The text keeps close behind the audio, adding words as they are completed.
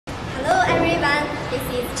everyone, this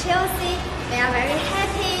is Chelsea. We are very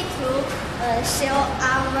happy to show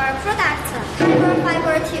our product, carbon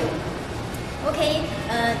fiber tube. Okay,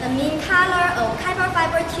 the main color of carbon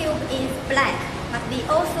fiber tube is black, but we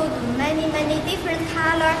also do many different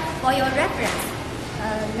color for your reference.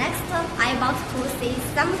 Next, I want to say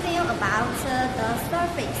something about the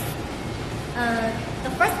surface.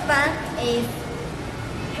 The first one is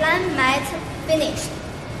plain matte finish.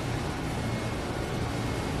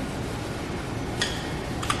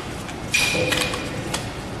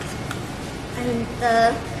 And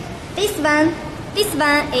this one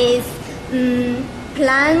is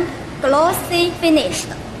plain glossy finished.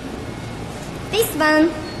 This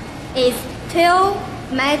one is twill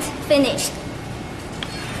matte finished.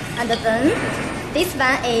 And then this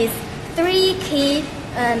one is 3-key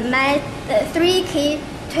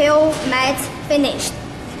twill matte finished.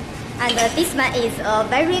 And this one is a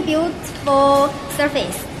very beautiful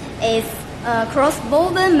surface. It's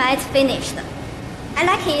cross-woven matte finished. I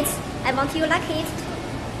like it. I want you like it too.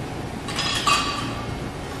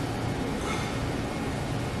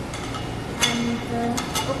 And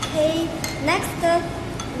okay, next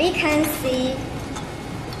we can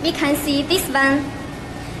see this one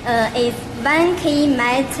is 1-key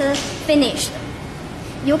matte finished.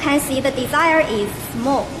 You can see the design is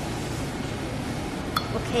small.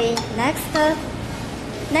 Okay, next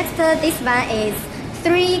this one is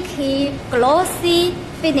 3-key glossy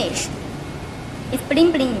finish. It's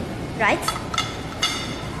bling bling, right?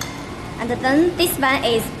 And then this one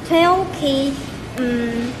is 12-key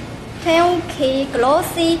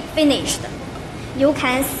glossy finished. You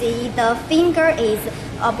can see the finger is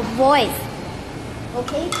of voice.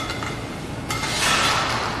 Okay.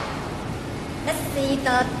 Let's see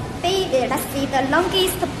the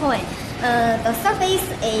longest point. The surface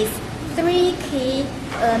is 3-key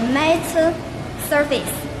matte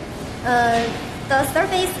surface. The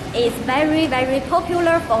surface is very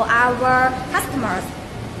popular for our customers.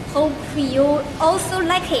 Hope you also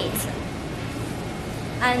like it.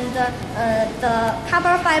 And the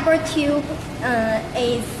carbon fiber tube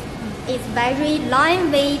is very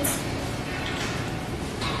lightweight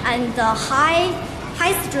and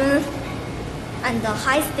high strength and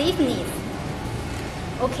high stiffness.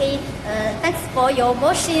 Okay, thanks for your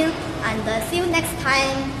watching and see you next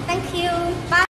time. Thank you. Bye.